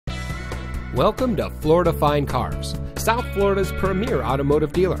Welcome to Florida Fine Cars, South Florida's premier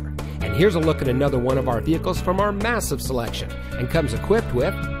automotive dealer. And here's a look at another one of our vehicles from our massive selection, and comes equipped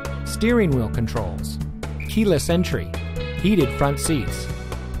with steering wheel controls, keyless entry, heated front seats,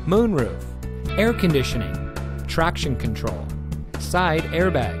 moonroof, air conditioning, traction control, side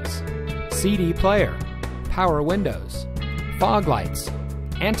airbags, CD player, power windows, fog lights,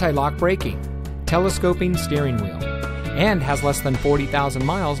 anti-lock braking, telescoping steering wheel, and has less than 40,000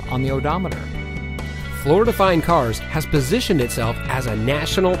 miles on the odometer. Florida Fine Cars has positioned itself as a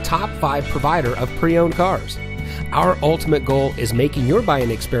national top 5 provider of pre-owned cars. Our ultimate goal is making your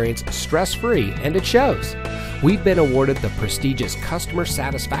buying experience stress-free, and it shows. We've been awarded the prestigious Customer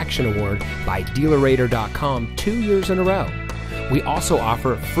Satisfaction Award by DealerRater.com 2 years in a row. We also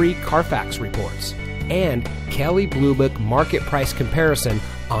offer free Carfax reports and Kelley Blue Book market price comparison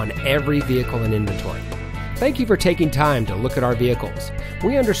on every vehicle in inventory. Thank you for taking time to look at our vehicles.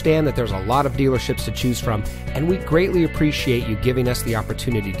 We understand that there's a lot of dealerships to choose from, and we greatly appreciate you giving us the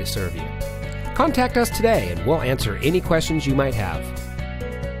opportunity to serve you. Contact us today and we'll answer any questions you might have.